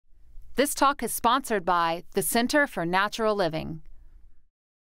This talk is sponsored by the Center for Natural Living.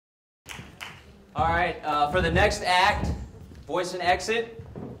 All right, for the next act, voice and exit,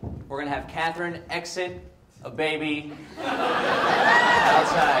 we're going to have Catherine exit a baby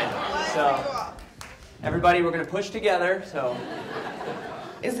outside. So, everybody, we're going to push together. So,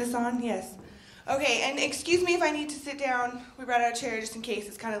 is this on? Yes. Okay, and excuse me if I need to sit down. We brought out a chair just in case.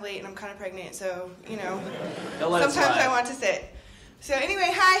 It's kind of late and I'm kind of pregnant, so, you know, sometimes I want to sit. So anyway,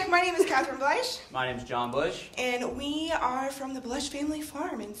 hi, my name is Catherine Bleish. My name is John Bush. And we are from the Bleish family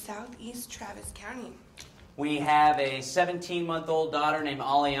farm in southeast Travis County. We have a 17-month-old daughter named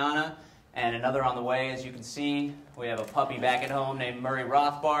Aliana, and another on the way, as you can see. We have a puppy back at home named Murray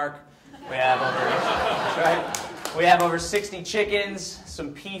Rothbark. We have over 60 chickens,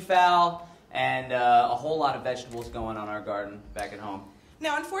 some peafowl, and a whole lot of vegetables going on our garden back at home.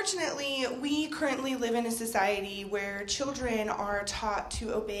 Now, unfortunately, we currently live in a society where children are taught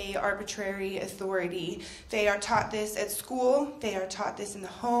to obey arbitrary authority. They are taught this at school, they are taught this in the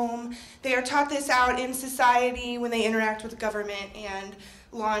home, they are taught this out in society when they interact with government and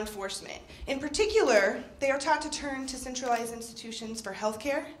law enforcement. In particular, they are taught to turn to centralized institutions for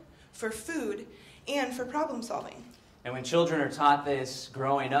healthcare, for food, and for problem solving. And when children are taught this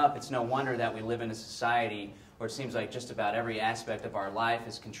growing up, it's no wonder that we live in a society where it seems like just about every aspect of our life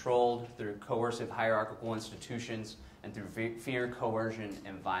is controlled through coercive hierarchical institutions and through fear, coercion,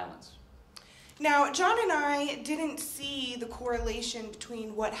 and violence. Now, John and I didn't see the correlation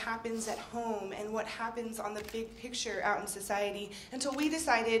between what happens at home and what happens on the big picture out in society until we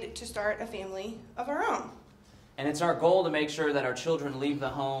decided to start a family of our own. And it's our goal to make sure that our children leave the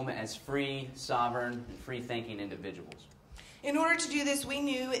home as free, sovereign, and free-thinking individuals. In order to do this, we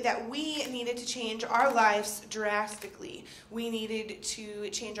knew that we needed to change our lives drastically. We needed to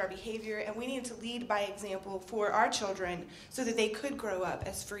change our behavior, and we needed to lead by example for our children so that they could grow up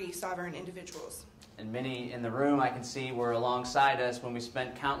as free, sovereign individuals. And many in the room, I can see, were alongside us when we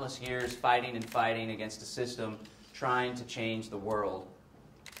spent countless years fighting and fighting against a system trying to change the world.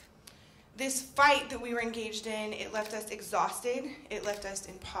 This fight that we were engaged in, it left us exhausted, it left us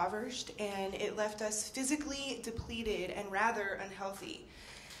impoverished, and it left us physically depleted and rather unhealthy.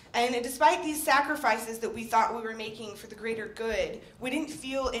 And despite these sacrifices that we thought we were making for the greater good, we didn't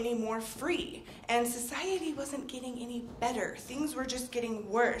feel any more free. And society wasn't getting any better. Things were just getting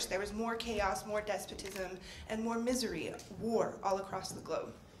worse. There was more chaos, more despotism, and more misery, war all across the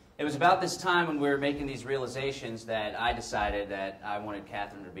globe. It was about this time when we were making these realizations that I decided that I wanted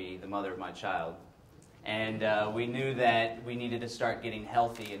Catherine to be the mother of my child. And we knew that we needed to start getting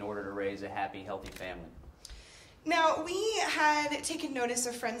healthy in order to raise a happy, healthy family. Now, we had taken notice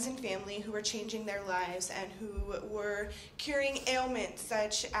of friends and family who were changing their lives and who were curing ailments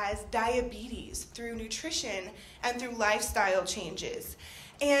such as diabetes through nutrition and through lifestyle changes.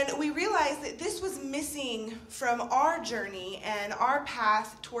 And we realized that this was missing from our journey and our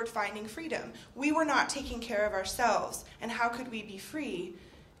path toward finding freedom. We were not taking care of ourselves, and how could we be free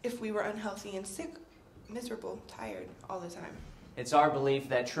if we were unhealthy and sick, miserable, tired all the time? It's our belief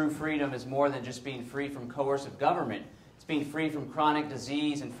that true freedom is more than just being free from coercive government. It's being free from chronic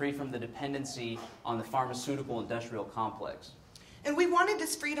disease and free from the dependency on the pharmaceutical industrial complex. And we wanted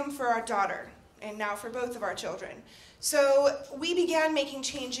this freedom for our daughter, and now for both of our children. So we began making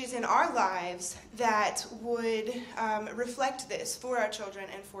changes in our lives that would reflect this for our children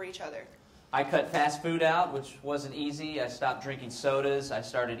and for each other. I cut fast food out, which wasn't easy. I stopped drinking sodas. I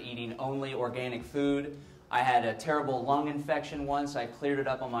started eating only organic food. I had a terrible lung infection once. I cleared it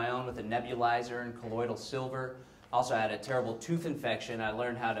up on my own with a nebulizer and colloidal silver. Also, I had a terrible tooth infection. I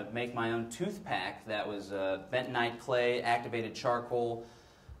learned how to make my own tooth pack that was bentonite clay, activated charcoal,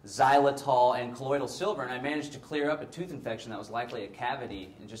 xylitol, and colloidal silver, and I managed to clear up a tooth infection that was likely a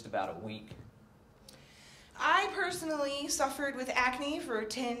cavity in just about a week. I personally suffered with acne for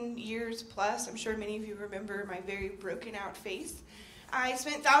 10 years plus. I'm sure many of you remember my very broken out face. I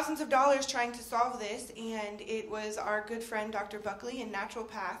spent thousands of dollars trying to solve this, and it was our good friend Dr. Buckley in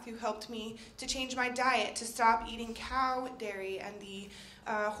Naturopath who helped me to change my diet, to stop eating cow dairy and the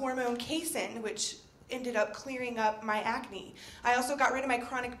hormone casein, which ended up clearing up my acne. I also got rid of my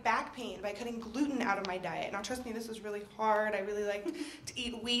chronic back pain by cutting gluten out of my diet. Now trust me, this was really hard. I really liked to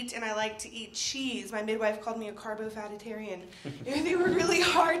eat wheat and I liked to eat cheese. My midwife called me a carbo-fatitarian. They were really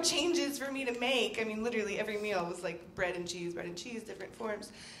hard changes for me to make. I mean, literally every meal was like bread and cheese, different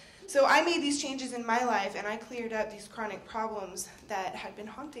forms. So I made these changes in my life and I cleared up these chronic problems that had been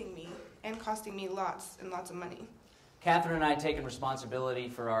haunting me and costing me lots and lots of money. Catherine and I taking responsibility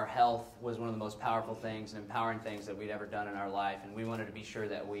for our health was one of the most powerful things and empowering things that we'd ever done in our life, and we wanted to be sure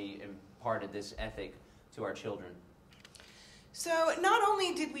that we imparted this ethic to our children. So not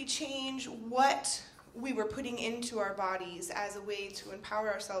only did we change what we were putting into our bodies as a way to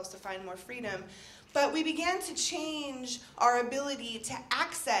empower ourselves to find more freedom, but we began to change our ability to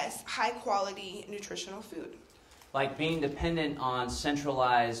access high-quality nutritional food. Like being dependent on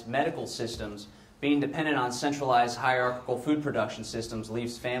centralized medical systems, being dependent on centralized hierarchical food production systems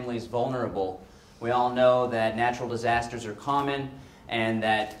leaves families vulnerable. We all know that natural disasters are common and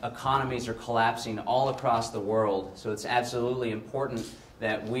that economies are collapsing all across the world. So it's absolutely important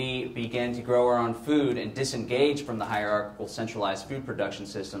that we begin to grow our own food and disengage from the hierarchical centralized food production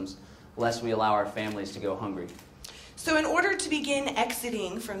systems, lest we allow our families to go hungry. So in order to begin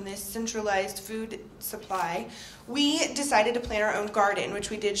exiting from this centralized food supply, we decided to plant our own garden,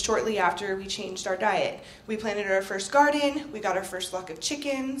 which we did shortly after we changed our diet. We planted our first garden, we got our first flock of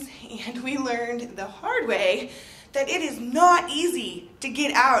chickens, and we learned the hard way that it is not easy to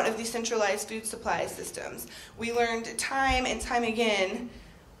get out of these centralized food supply systems. We learned time and time again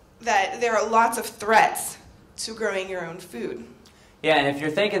that there are lots of threats to growing your own food. Yeah, and if you're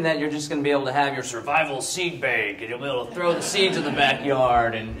thinking that you're just going to be able to have your survival seed bank and you'll be able to throw the seeds in the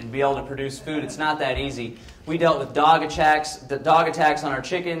backyard and be able to produce food, it's not that easy. We dealt with dog attacks on our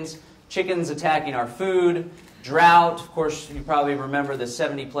chickens, chickens attacking our food, drought. Of course, you probably remember the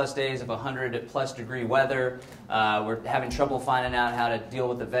 70-plus days of 100-plus degree weather. We're having trouble finding out how to deal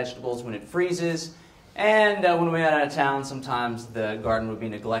with the vegetables when it freezes. And when we went out of town, sometimes the garden would be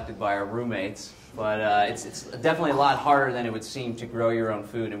neglected by our roommates. But it's definitely a lot harder than it would seem to grow your own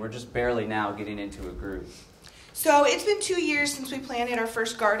food, and we're just barely now getting into a groove. So it's been 2 years since we planted our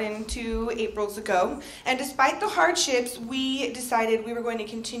first garden 2 Aprils ago, and despite the hardships, we decided we were going to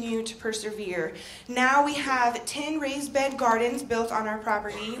continue to persevere. Now we have 10 raised bed gardens built on our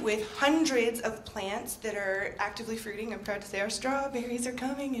property with hundreds of plants that are actively fruiting. I'm proud to say our strawberries are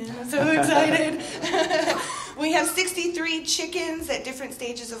coming in. I'm so excited. We have 63 chickens at different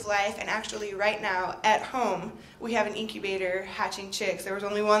stages of life, and actually right now at home we have an incubator hatching chicks. There was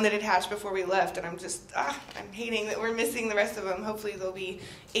only one that had hatched before we left, and I'm hating that we're missing the rest of them. Hopefully there'll be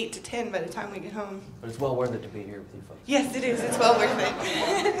 8 to 10 by the time we get home. But it's well worth it to be here with you folks. Yes, it is. It's well worth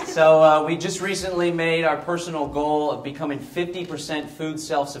it. So we just recently made our personal goal of becoming 50% food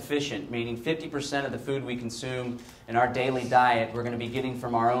self-sufficient, meaning 50% of the food we consume in our daily diet we're going to be getting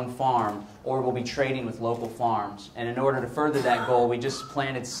from our own farm, or we'll be trading with local farms. And in order to further that goal, we just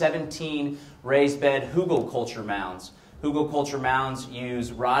planted 17 raised bed hugelkultur mounds. Hugelkultur mounds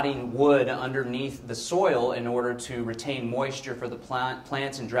use rotting wood underneath the soil in order to retain moisture for the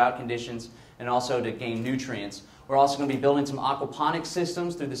plants in drought conditions and also to gain nutrients. We're also going to be building some aquaponics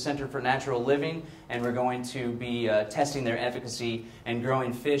systems through the Center for Natural Living, and we're going to be testing their efficacy and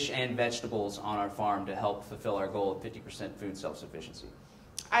growing fish and vegetables on our farm to help fulfill our goal of 50% food self-sufficiency.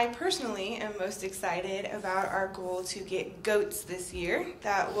 I personally am most excited about our goal to get goats this year.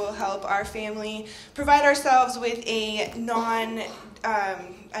 That will help our family provide ourselves with a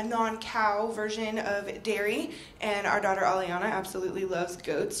non-cow version of dairy. And our daughter Aliana absolutely loves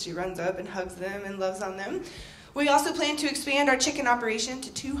goats. She runs up and hugs them and loves on them. We also plan to expand our chicken operation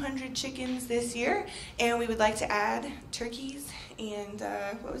to 200 chickens this year. And we would like to add turkeys and,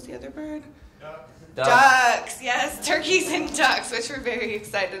 what was the other bird? Ducks, yes, turkeys and ducks, which we're very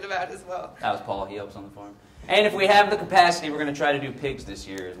excited about as well. That was Paul. He helps on the farm. And if we have the capacity, we're going to try to do pigs this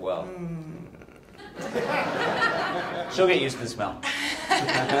year as well. She'll get used to the smell.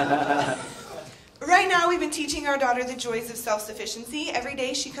 Right now, we've been teaching our daughter the joys of self-sufficiency. Every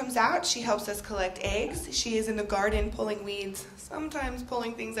day she comes out, she helps us collect eggs. She is in the garden pulling weeds, sometimes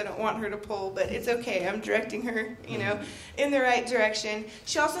pulling things I don't want her to pull, but it's okay. I'm directing her, in the right direction.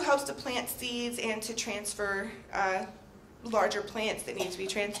 She also helps to plant seeds and to transfer larger plants that need to be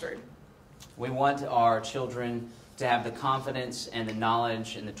transferred. We want our children to have the confidence and the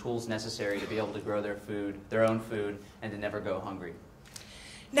knowledge and the tools necessary to be able to grow their own food, and to never go hungry.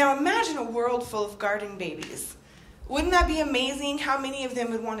 Now imagine a world full of garden babies. Wouldn't that be amazing how many of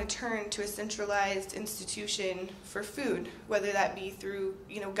them would want to turn to a centralized institution for food, whether that be through,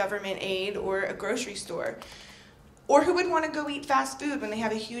 government aid or a grocery store? Or who would want to go eat fast food when they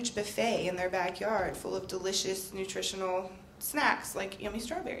have a huge buffet in their backyard full of delicious nutritional snacks like yummy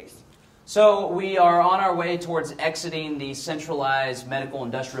strawberries? So we are on our way towards exiting the centralized medical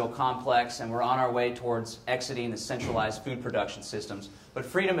industrial complex, and we're on our way towards exiting the centralized food production systems. But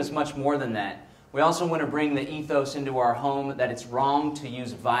freedom is much more than that. We also want to bring the ethos into our home that it's wrong to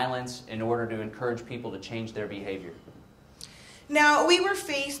use violence in order to encourage people to change their behavior. Now, we were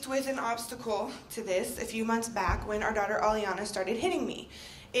faced with an obstacle to this a few months back when our daughter Aliana started hitting me.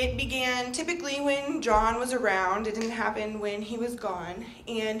 It began typically when John was around. It didn't happen when he was gone.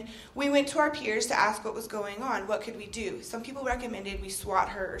 And we went to our peers to ask what was going on. What could we do? Some people recommended we swat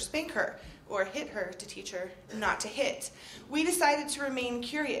her or spank her or hit her to teach her not to hit. We decided to remain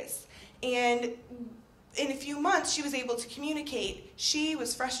curious. And in a few months, she was able to communicate. She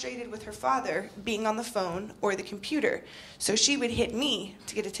was frustrated with her father being on the phone or the computer. So she would hit me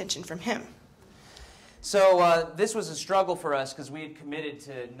to get attention from him. So this was a struggle for us because we had committed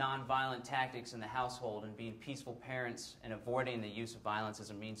to nonviolent tactics in the household and being peaceful parents and avoiding the use of violence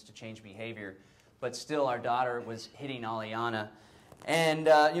as a means to change behavior. But still, our daughter was hitting Aliana. And,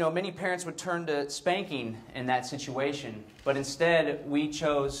 many parents would turn to spanking in that situation. But instead, we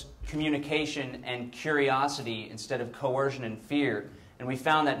chose communication and curiosity instead of coercion and fear. And we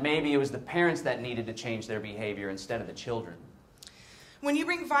found that maybe it was the parents that needed to change their behavior instead of the children. When you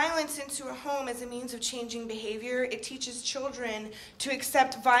bring violence into a home as a means of changing behavior, it teaches children to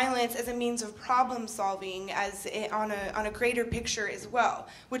accept violence as a means of problem solving on a greater picture as well,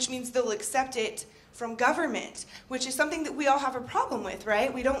 which means they'll accept it from government, which is something that we all have a problem with,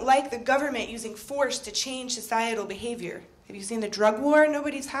 right? We don't like the government using force to change societal behavior. Have you seen the drug war?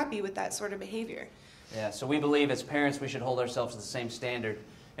 Nobody's happy with that sort of behavior. Yeah, so we believe as parents we should hold ourselves to the same standard.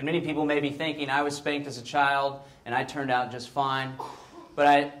 And many people may be thinking, I was spanked as a child and I turned out just fine. But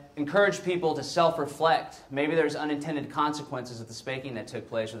I encourage people to self-reflect. Maybe there's unintended consequences of the spanking that took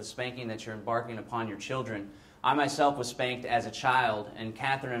place or the spanking that you're embarking upon your children. I myself was spanked as a child, and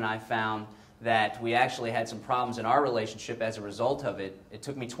Catherine and I found that we actually had some problems in our relationship as a result of it. It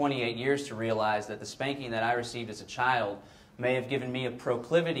took me 28 years to realize that the spanking that I received as a child may have given me a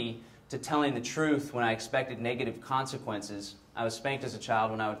proclivity to telling the truth when I expected negative consequences. I was spanked as a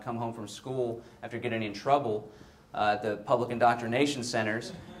child when I would come home from school after getting in trouble at the public indoctrination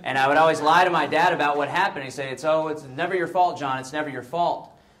centers, and I would always lie to my dad about what happened. He'd say, it's never your fault, John, it's never your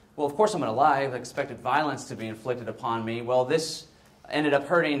fault. Well, of course I'm going to lie. I expected violence to be inflicted upon me. Well, this ended up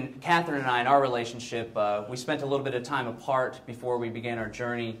hurting Catherine and I in our relationship. We spent a little bit of time apart before we began our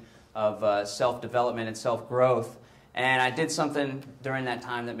journey of self-development and self-growth, and I did something during that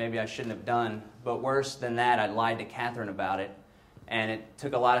time that maybe I shouldn't have done, but worse than that, I lied to Catherine about it. And it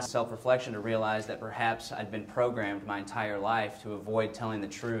took a lot of self-reflection to realize that perhaps I'd been programmed my entire life to avoid telling the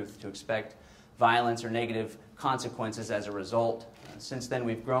truth, to expect violence or negative consequences as a result. Since then,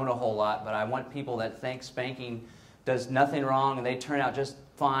 we've grown a whole lot, but I want people that think spanking does nothing wrong and they turn out just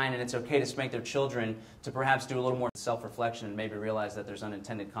fine and it's okay to spank their children to perhaps do a little more self-reflection and maybe realize that there's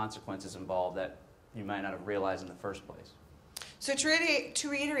unintended consequences involved that you might not have realized in the first place. So to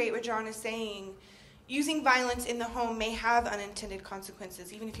reiterate what John is saying, using violence in the home may have unintended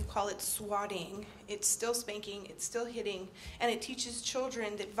consequences. Even if you call it swatting, it's still spanking, it's still hitting, and it teaches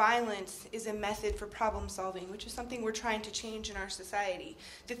children that violence is a method for problem solving, which is something we're trying to change in our society.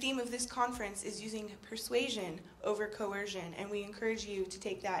 The theme of this conference is using persuasion over coercion, and we encourage you to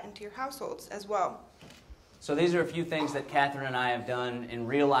take that into your households as well. So these are a few things that Catherine and I have done in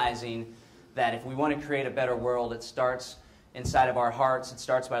realizing that if we want to create a better world, it starts inside of our hearts. It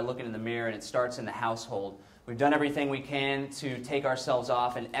starts by looking in the mirror, and it starts in the household. We've done everything we can to take ourselves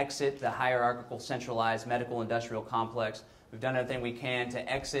off and exit the hierarchical, centralized medical industrial complex. We've done everything we can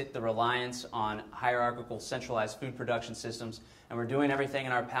to exit the reliance on hierarchical, centralized food production systems, and we're doing everything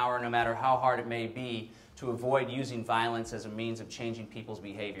in our power, no matter how hard it may be, to avoid using violence as a means of changing people's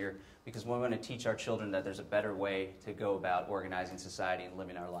behavior, because we want to teach our children that there's a better way to go about organizing society and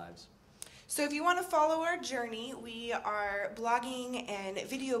living our lives. So if you want to follow our journey, we are blogging and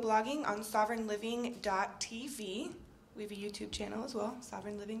video blogging on sovereignliving.tv. We have a YouTube channel as well,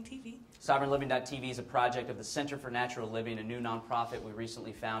 Sovereign Living TV. SovereignLiving.tv is a project of the Center for Natural Living, a new nonprofit we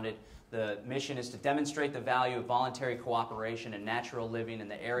recently founded. The mission is to demonstrate the value of voluntary cooperation and natural living in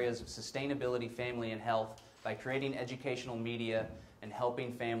the areas of sustainability, family, and health by creating educational media and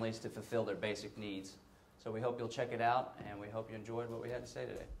helping families to fulfill their basic needs. So we hope you'll check it out, and we hope you enjoyed what we had to say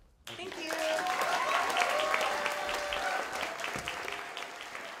today. Thank you.